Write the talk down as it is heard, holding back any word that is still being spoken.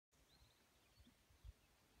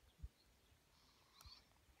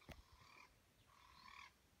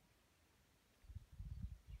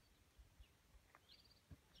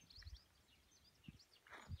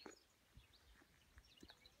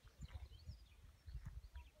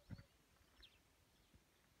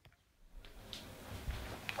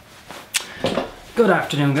Good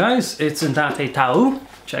afternoon guys, it's Ndate Tau,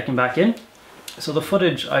 checking back in. So the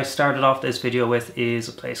footage I started off this video with is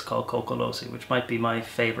a place called Kokolosi, which might be my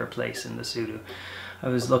favourite place in Lesotho. I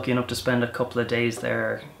was lucky enough to spend a couple of days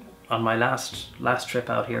there on my last trip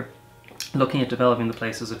out here, looking at developing the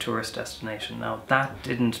place as a tourist destination. Now that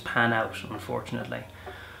didn't pan out, unfortunately,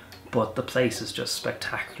 but the place is just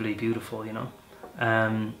spectacularly beautiful, you know.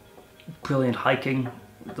 Brilliant hiking,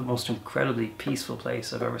 the most incredibly peaceful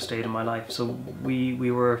place I've ever stayed in my life. So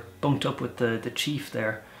we were bunked up with the chief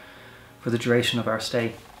there for the duration of our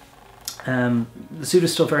stay. Lesotho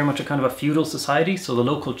is still very much a kind of a feudal society, so the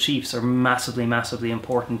local chiefs are massively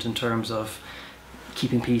important in terms of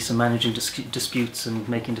keeping peace and managing disputes and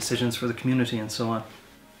making decisions for the community and so on.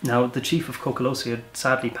 Now the chief of Kokolosi had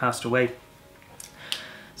sadly passed away,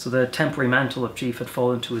 so the temporary mantle of chief had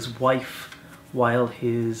fallen to his wife while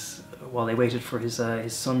they waited for his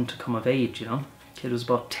son to come of age, you know. Kid was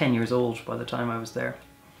about 10 years old by the time I was there.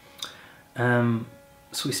 So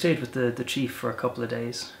we stayed with the chief for a couple of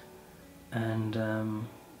days, and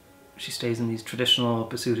she stays in these traditional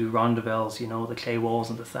Basotho rondavels, you know, the clay walls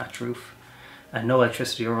and the thatch roof, and no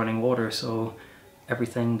electricity or running water, so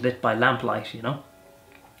everything lit by lamplight, you know,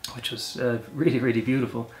 which was really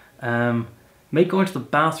beautiful. Made going to the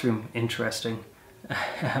bathroom interesting.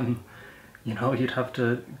 You know, you'd have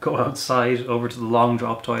to go outside over to the long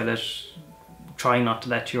drop toilet, trying not to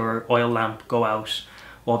let your oil lamp go out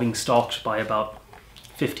while being stalked by about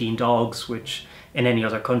 15 dogs, which in any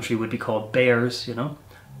other country would be called bears, you know.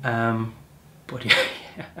 But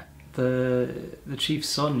yeah, the chief's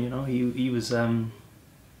son, you know, he was kind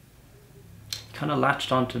of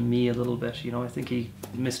latched onto me a little bit, you know. I think he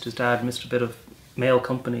missed his dad, missed a bit of male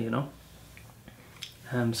company, you know.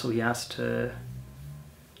 So he asked to...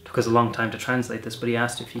 Took us a long time to translate this, but he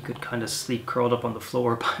asked if he could kind of sleep curled up on the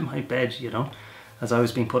floor by my bed, you know, as I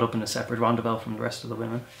was being put up in a separate rondavel from the rest of the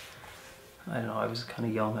women. I don't know, I was kind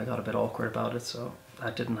of young, I got a bit awkward about it, so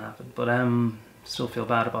that didn't happen. But still feel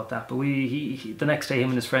bad about that. But the next day, him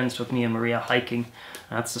and his friends took me and Maria hiking,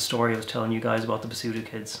 and that's the story I was telling you guys about the Basotho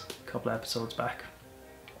kids a couple of episodes back.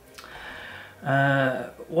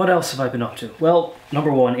 What else have I been up to? Well,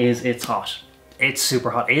 number one is it's hot. It's super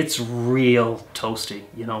hot. It's real toasty,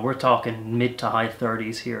 you know. We're talking mid to high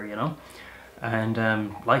 30s here, you know, and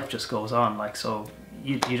life just goes on, like, so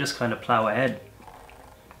you just kind of plow ahead.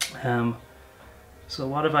 So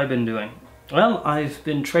what have I been doing? Well, I've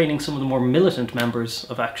been training some of the more militant members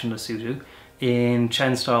of Action Lesotho in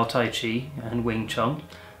Chen style Tai Chi and Wing Chun.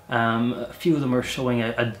 A few of them are showing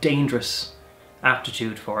a dangerous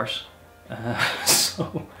aptitude for it,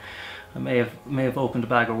 so I may have opened a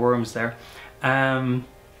bag of worms there. Yeah,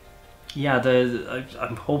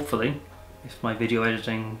 I'm hopefully, if my video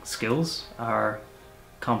editing skills are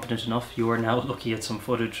competent enough, you are now looking at some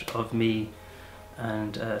footage of me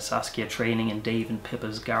and Saskia training in Dave and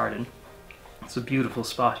Pippa's garden. It's a beautiful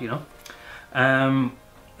spot, you know.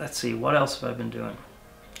 Let's see, what else have I been doing?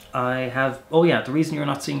 Oh yeah, the reason you're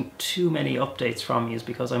not seeing too many updates from me is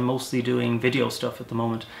because I'm mostly doing video stuff at the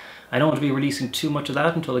moment. I don't want to be releasing too much of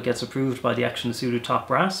that until it gets approved by the Action Lesotho top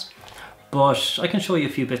brass. But I can show you a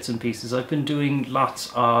few bits and pieces. I've been doing lots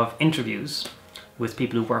of interviews with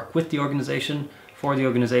people who work with the organisation, for the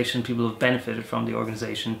organisation, people who have benefited from the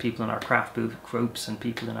organisation, people in our craft booth groups and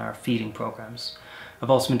people in our feeding programmes. I've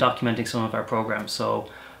also been documenting some of our programmes, so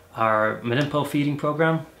our Manimpo feeding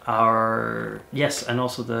programme, and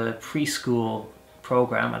also the preschool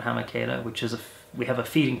programme at Hamakela, which is we have a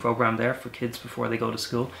feeding programme there for kids before they go to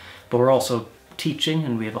school, but we're also teaching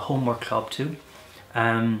and we have a homework club too.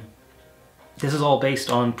 This is all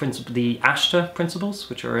based on the ASHTA principles,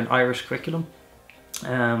 which are an Irish curriculum.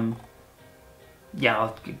 Yeah,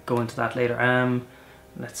 I'll go into that later.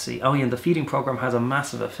 Let's see. Oh yeah, the feeding program has a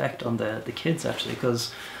massive effect on the kids actually,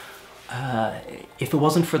 because if it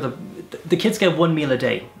wasn't for the kids get one meal a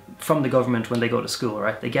day from the government when they go to school,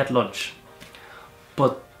 right? They get lunch,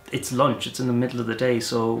 but it's lunch, it's in the middle of the day,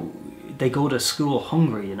 so they go to school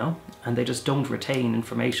hungry, you know, and they just don't retain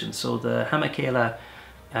information. So the Hamakela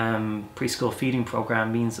preschool feeding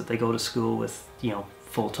program means that they go to school with, you know,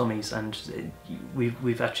 full tummies, and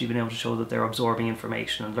we've actually been able to show that they're absorbing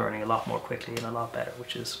information and learning a lot more quickly and a lot better,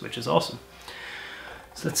 which is awesome.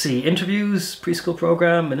 So let's see, interviews, preschool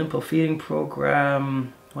program, Manimpo feeding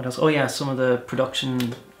program, what else? Oh yeah, some of the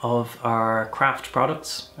production of our craft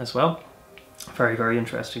products as well. Very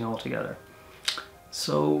interesting altogether.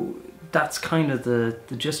 So that's kind of the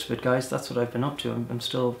gist of it, guys. That's what I've been up to. I'm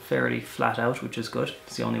still fairly flat out, which is good.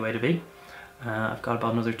 It's the only way to be. I've got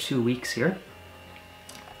about another 2 weeks here.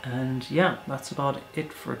 And yeah, that's about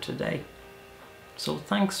it for today. So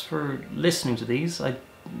thanks for listening to these. I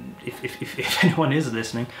if anyone is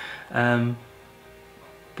listening.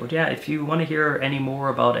 But yeah, if you want to hear any more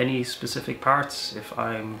about any specific parts, if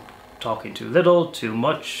I'm talking too little, too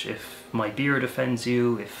much, if my beard offends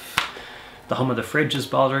you, if the hum of the fridge is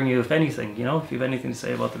bothering you, if anything, you know, if you have anything to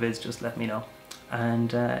say about the vids, just let me know.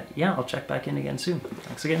 And yeah, I'll check back in again soon.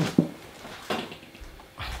 Thanks again.